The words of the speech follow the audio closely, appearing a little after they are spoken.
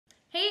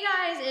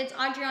Hey guys, it's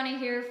Adriana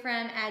here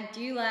from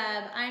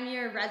AdDoLab. I'm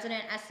your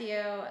resident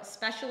SEO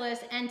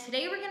specialist, and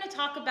today we're going to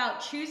talk about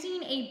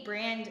choosing a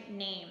brand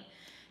name.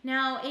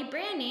 Now, a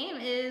brand name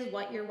is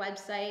what your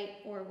website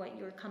or what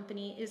your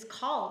company is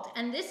called,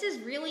 and this is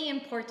really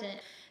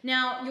important.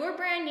 Now, your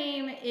brand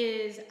name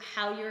is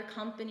how your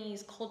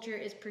company's culture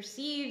is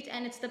perceived,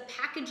 and it's the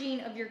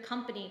packaging of your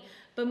company.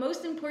 But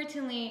most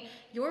importantly,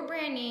 your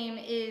brand name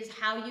is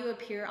how you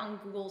appear on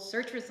Google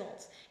search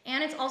results.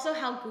 And it's also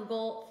how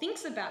Google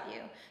thinks about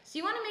you. So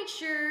you want to make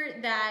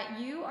sure that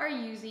you are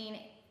using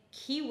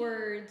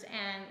keywords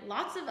and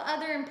lots of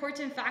other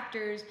important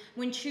factors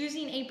when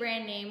choosing a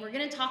brand name. We're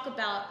going to talk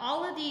about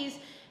all of these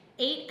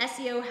 8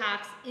 SEO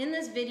hacks in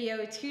this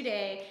video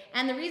today.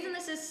 And the reason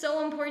this is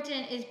so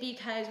important is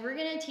because we're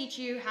going to teach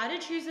you how to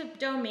choose a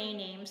domain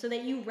name so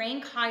that you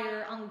rank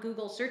higher on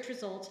Google search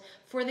results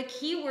for the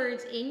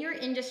keywords in your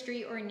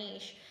industry or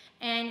niche.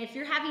 And if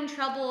you're having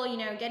trouble,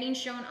 getting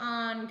shown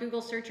on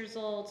Google search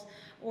results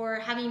or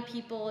having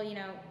people,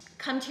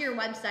 come to your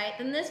website,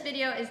 then this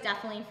video is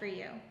definitely for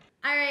you.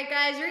 All right,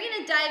 guys, we're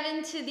gonna dive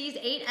into these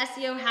 8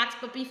 SEO hacks,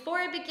 but before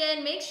I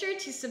begin, make sure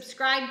to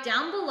subscribe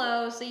down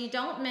below so you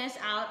don't miss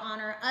out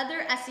on our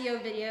other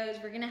SEO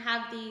videos. We're gonna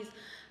have these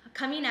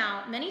coming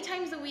out many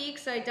times a week,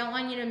 so I don't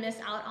want you to miss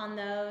out on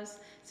those.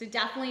 So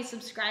definitely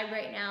subscribe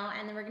right now,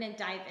 and then we're gonna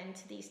dive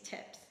into these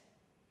tips.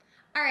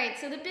 All right,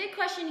 so the big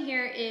question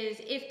here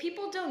is if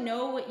people don't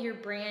know what your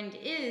brand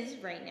is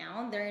right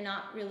now, they're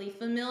not really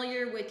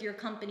familiar with your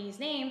company's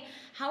name,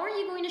 how are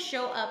you going to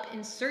show up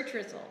in search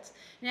results?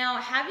 Now,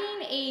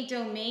 having a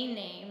domain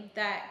name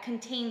that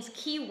contains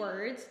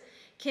keywords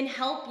can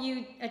help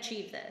you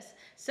achieve this.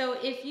 So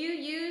if you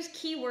use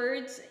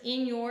keywords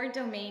in your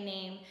domain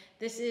name,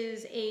 this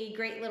is a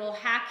great little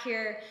hack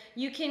here.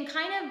 You can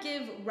kind of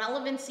give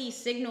relevancy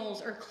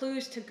signals or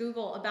clues to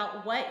Google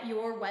about what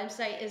your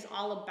website is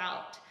all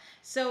about.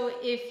 So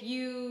if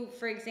you,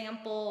 for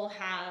example,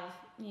 have,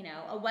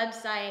 a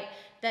website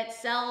that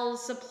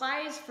sells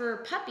supplies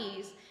for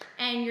puppies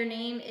and your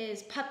name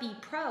is Puppy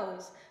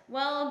Pros,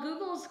 well,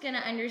 Google's gonna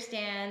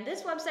understand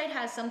this website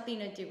has something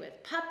to do with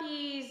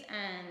puppies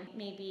and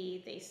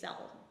maybe they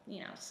sell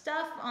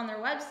stuff on their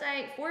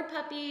website for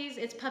puppies.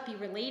 It's puppy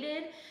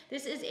related.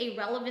 This is a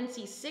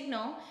relevancy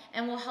signal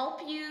and will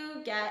help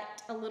you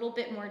get a little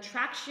bit more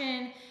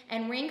traction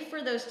and rank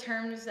for those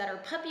terms that are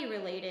puppy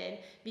related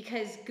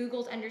because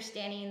Google's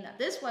understanding that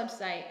this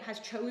website has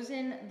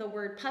chosen the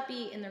word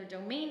puppy in their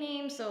domain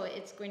name, so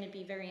it's going to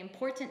be very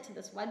important to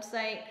this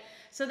website.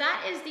 So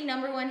that is the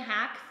 #1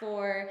 hack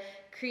for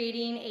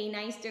creating a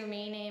nice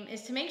domain name,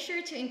 is to make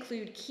sure to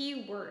include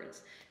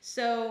keywords.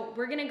 So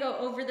we're gonna go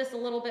over this a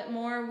little bit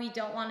more. We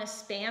don't wanna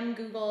spam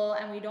Google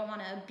and we don't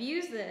wanna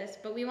abuse this,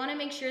 but we wanna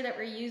make sure that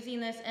we're using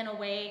this in a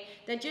way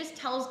that just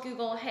tells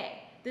Google,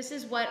 hey, this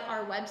is what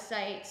our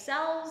website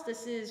sells,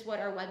 this is what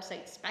our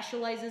website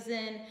specializes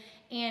in.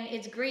 And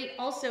it's great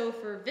also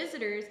for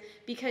visitors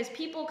because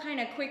people kind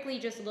of quickly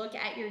just look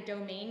at your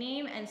domain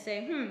name and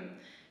say,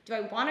 do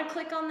I want to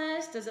click on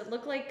this? Does it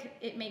look like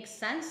it makes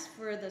sense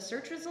for the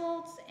search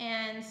results?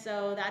 And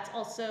so that's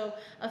also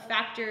a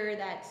factor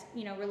that's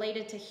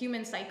related to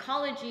human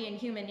psychology and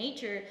human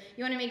nature.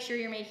 You want to make sure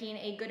you're making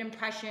a good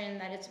impression,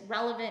 that it's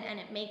relevant and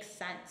it makes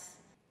sense.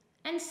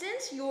 And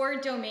since your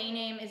domain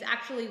name is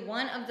actually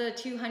one of the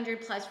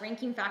 200+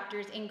 ranking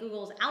factors in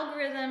Google's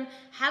algorithm,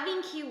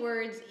 having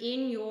keywords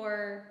in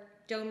your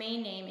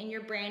domain name, in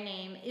your brand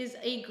name, is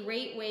a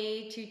great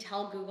way to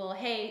tell Google,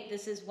 hey,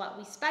 this is what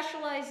we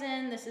specialize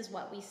in, this is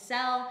what we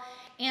sell.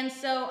 And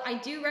so I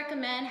do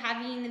recommend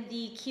having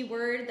the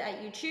keyword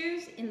that you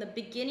choose in the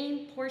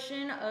beginning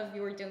portion of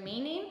your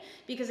domain name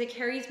because it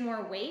carries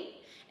more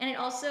weight. And it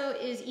also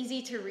is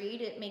easy to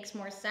read. It makes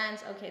more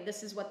sense. Okay,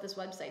 this is what this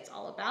website's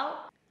all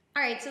about.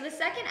 All right, so the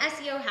second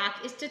SEO hack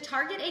is to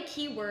target a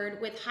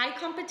keyword with high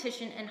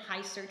competition and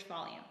high search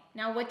volume.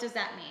 Now, what does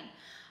that mean?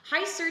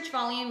 High search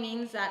volume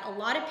means that a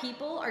lot of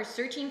people are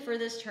searching for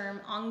this term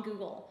on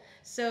Google.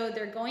 So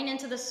they're going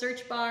into the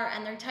search bar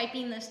and they're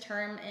typing this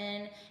term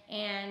in,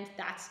 and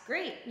that's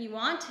great. You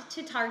want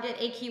to target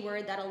a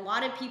keyword that a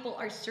lot of people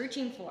are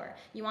searching for.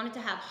 You want it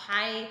to have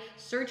high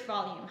search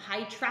volume,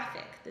 high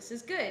traffic. This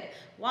is good.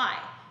 Why?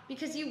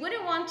 Because you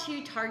wouldn't want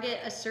to target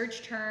a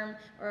search term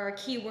or a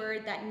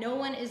keyword that no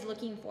one is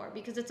looking for,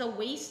 because it's a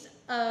waste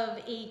of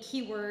a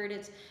keyword.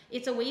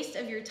 It's a waste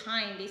of your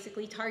time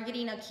basically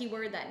targeting a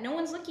keyword that no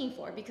one's looking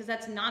for, because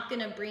that's not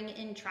going to bring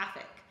in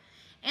traffic.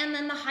 And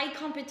then the high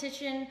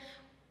competition,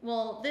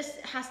 well, this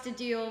has to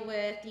deal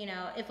with,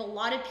 if a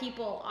lot of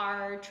people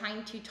are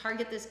trying to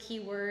target this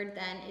keyword,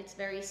 then it's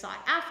very sought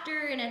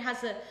after and it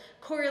has a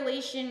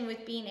correlation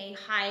with being a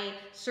high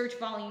search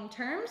volume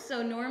term.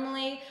 So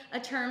normally a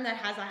term that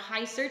has a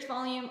high search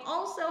volume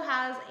also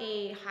has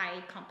a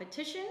high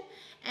competition.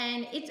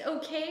 And it's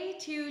okay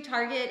to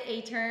target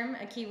a term,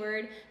 a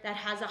keyword that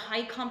has a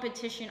high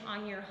competition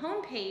on your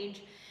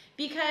homepage,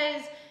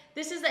 because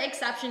this is the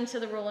exception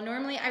to the rule.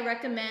 Normally, I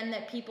recommend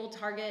that people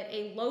target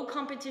a low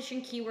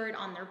competition keyword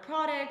on their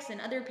products and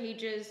other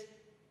pages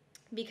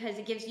because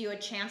it gives you a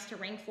chance to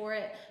rank for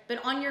it.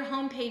 But on your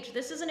homepage,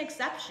 this is an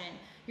exception.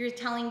 You're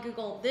telling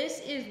Google,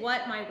 this is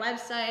what my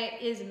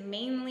website is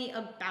mainly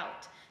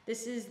about.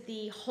 This is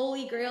the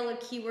holy grail of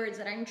keywords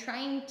that I'm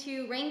trying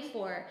to rank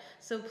for.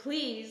 So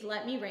please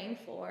let me rank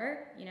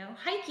for,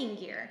 hiking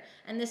gear.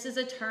 And this is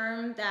a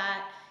term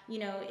that,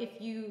 if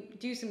you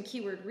do some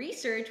keyword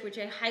research, which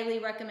I highly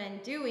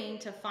recommend doing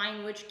to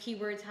find which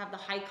keywords have the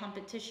high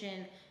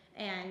competition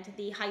and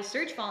the high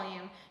search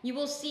volume, you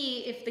will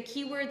see if the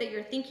keyword that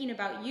you're thinking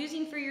about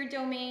using for your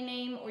domain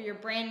name or your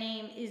brand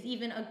name is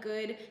even a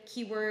good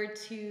keyword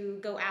to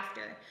go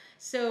after.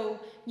 So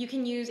you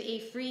can use a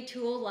free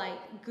tool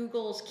like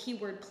Google's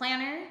Keyword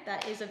Planner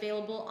that is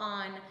available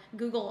on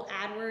Google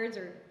AdWords,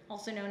 or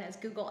also known as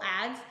Google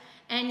Ads.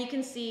 And you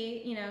can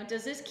see,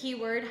 does this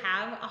keyword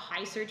have a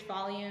high search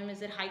volume?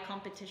 Is it high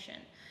competition?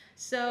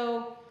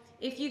 So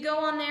if you go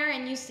on there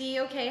and you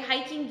see, okay,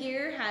 hiking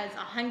gear has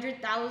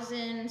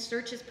 100,000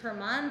 searches per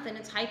month and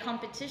it's high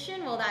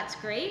competition, well, that's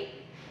great,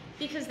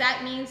 because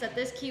that means that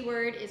this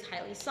keyword is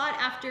highly sought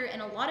after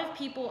and a lot of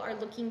people are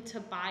looking to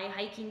buy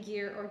hiking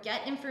gear or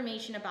get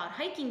information about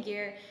hiking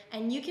gear,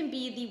 and you can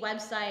be the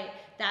website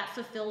that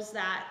fulfills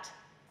that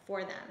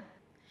for them.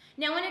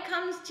 Now, when it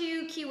comes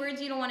to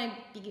keywords, you don't want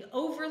to be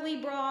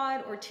overly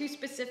broad or too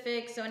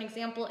specific. So an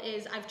example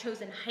is I've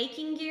chosen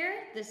hiking gear.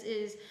 This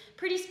is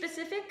pretty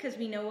specific because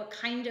we know what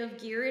kind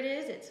of gear it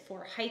is. It's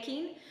for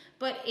hiking.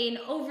 But an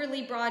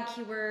overly broad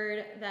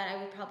keyword that I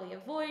would probably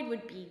avoid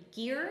would be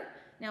gear.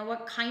 Now,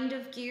 what kind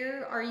of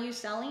gear are you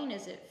selling?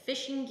 Is it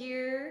fishing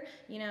gear?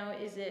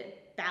 Is it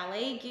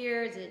ballet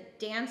gear? Is it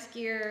dance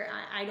gear?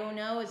 I don't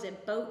know. Is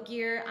it boat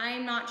gear?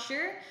 I'm not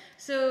sure.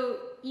 So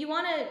you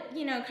want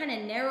to, kind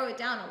of narrow it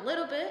down a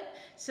little bit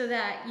so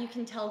that you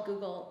can tell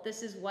Google,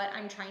 this is what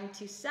I'm trying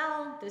to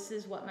sell. This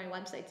is what my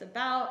website's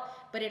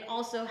about, but it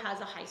also has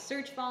a high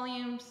search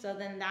volume. So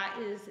then that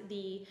is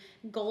the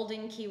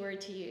golden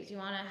keyword to use. You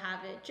want to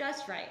have it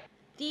just right.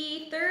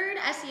 The third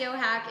SEO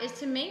hack is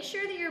to make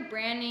sure that your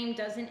brand name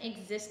doesn't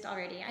exist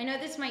already. I know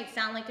this might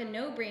sound like a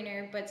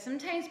no-brainer, but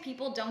sometimes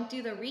people don't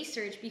do the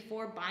research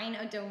before buying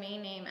a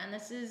domain name, and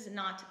this is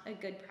not a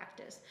good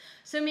practice.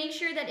 So make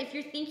sure that if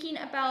you're thinking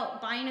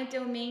about buying a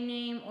domain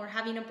name or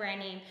having a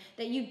brand name,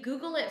 that you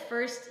Google it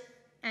first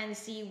and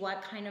see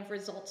what kind of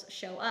results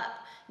show up.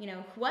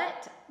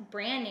 What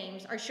brand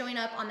names are showing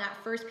up on that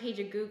first page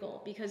of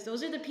Google, because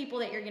those are the people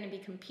that you're going to be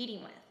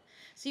competing with.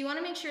 So you want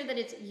to make sure that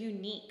it's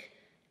unique.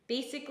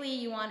 Basically,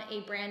 you want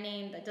a brand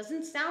name that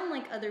doesn't sound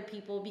like other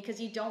people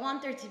because you don't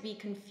want there to be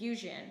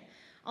confusion.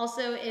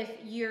 Also, if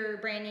your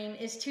brand name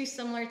is too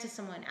similar to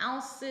someone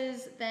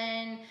else's,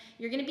 then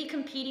you're going to be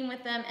competing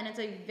with them, and it's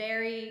a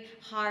very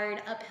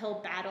hard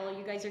uphill battle.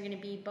 You guys are going to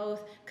be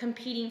both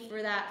competing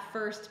for that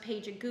first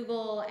page of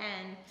Google,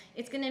 and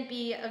it's going to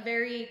be a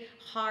very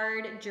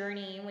hard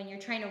journey when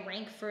you're trying to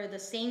rank for the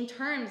same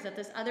terms that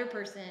this other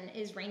person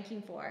is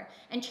ranking for.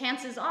 And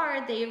chances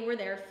are they were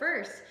there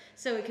first,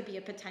 so it could be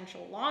a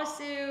potential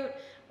lawsuit,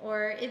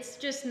 or it's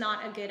just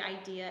not a good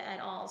idea at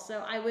all.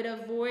 So I would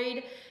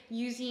avoid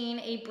using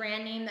a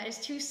brand name that is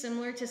too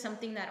similar to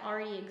something that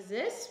already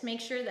exists. Make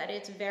sure that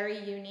it's very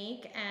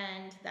unique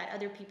and that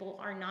other people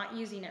are not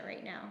using it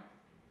right now.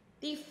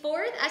 The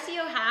fourth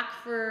SEO hack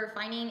for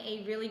finding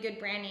a really good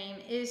brand name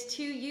is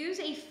to use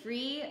a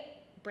free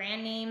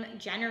brand name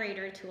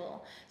generator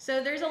tool.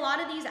 So there's a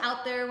lot of these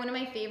out there. One of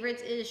my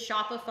favorites is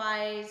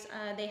Shopify's.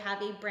 They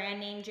have a brand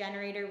name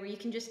generator where you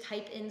can just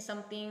type in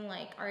something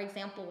like our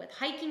example with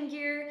hiking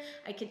gear.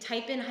 I could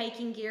type in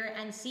hiking gear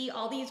and see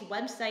all these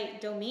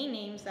website domain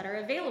names that are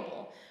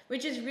available,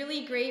 which is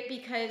really great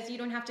because you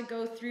don't have to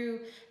go through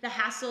the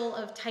hassle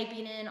of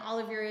typing in all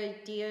of your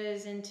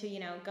ideas into,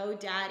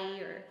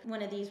 GoDaddy or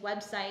one of these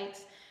websites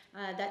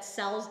that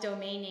sells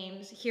domain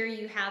names. Here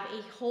you have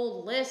a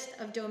whole list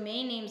of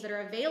domain names that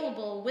are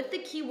available with the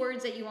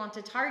keywords that you want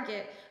to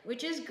target,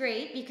 which is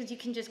great because you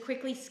can just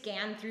quickly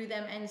scan through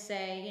them and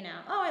say,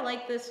 oh, I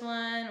like this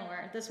one,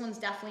 or this one's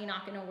definitely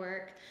not going to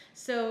work.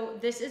 So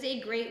this is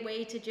a great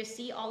way to just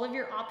see all of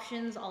your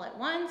options all at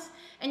once,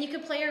 and you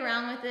can play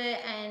around with it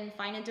and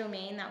find a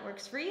domain that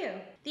works for you.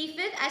 The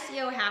fifth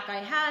SEO hack I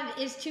have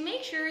is to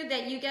make sure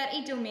that you get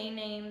a domain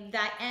name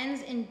that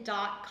ends in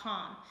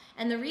 .com.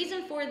 And the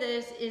reason for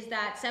this is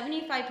that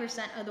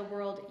 75% of the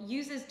world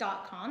uses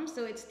 .com,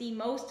 so it's the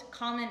most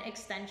common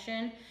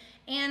extension.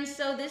 And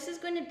so this is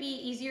going to be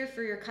easier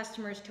for your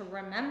customers to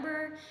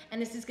remember,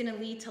 and this is going to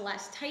lead to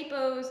less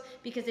typos,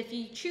 because if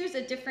you choose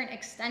a different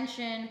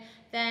extension,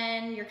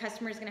 then your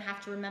customer is going to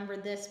have to remember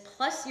this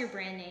plus your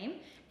brand name,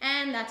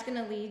 and that's going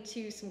to lead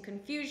to some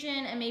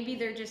confusion, and maybe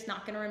they're just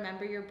not going to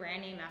remember your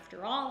brand name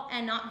after all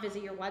and not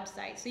visit your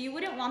website. So you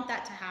wouldn't want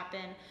that to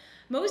happen.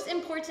 Most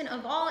important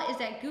of all is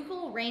that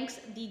Google ranks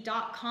the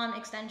 .com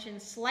extension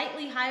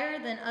slightly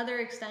higher than other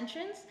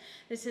extensions.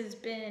 This has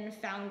been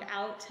found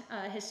out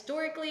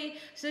historically.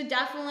 So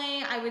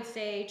definitely I would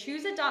say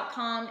choose a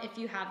 .com if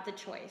you have the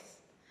choice.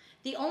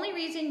 The only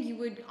reason you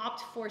would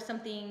opt for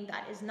something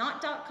that is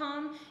not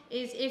 .com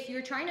is if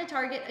you're trying to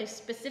target a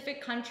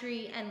specific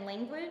country and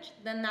language,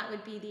 then that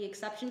would be the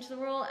exception to the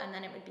rule, and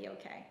then it would be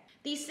okay.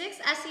 The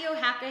sixth SEO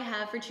hack I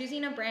have for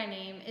choosing a brand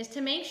name is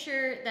to make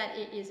sure that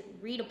it is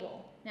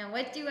readable. Now,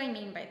 what do I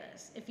mean by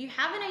this? If you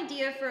have an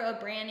idea for a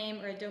brand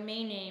name or a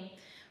domain name,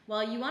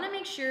 well, you want to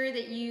make sure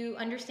that you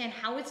understand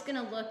how it's going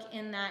to look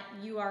in that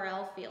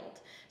URL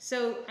field.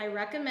 So I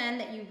recommend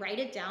that you write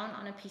it down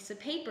on a piece of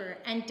paper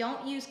and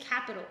don't use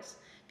capitals,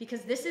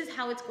 because this is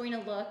how it's going to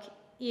look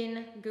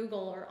in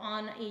Google or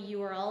on a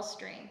URL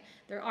string.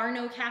 There are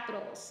no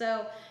capitals.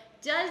 So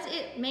does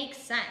it make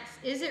sense?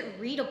 Is it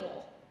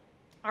readable?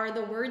 Are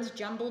the words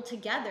jumbled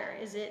together?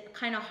 Is it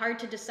kind of hard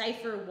to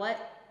decipher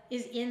what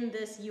is in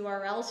this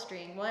URL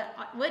string?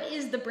 What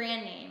is the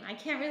brand name? I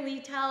can't really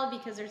tell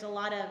because there's a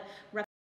lot of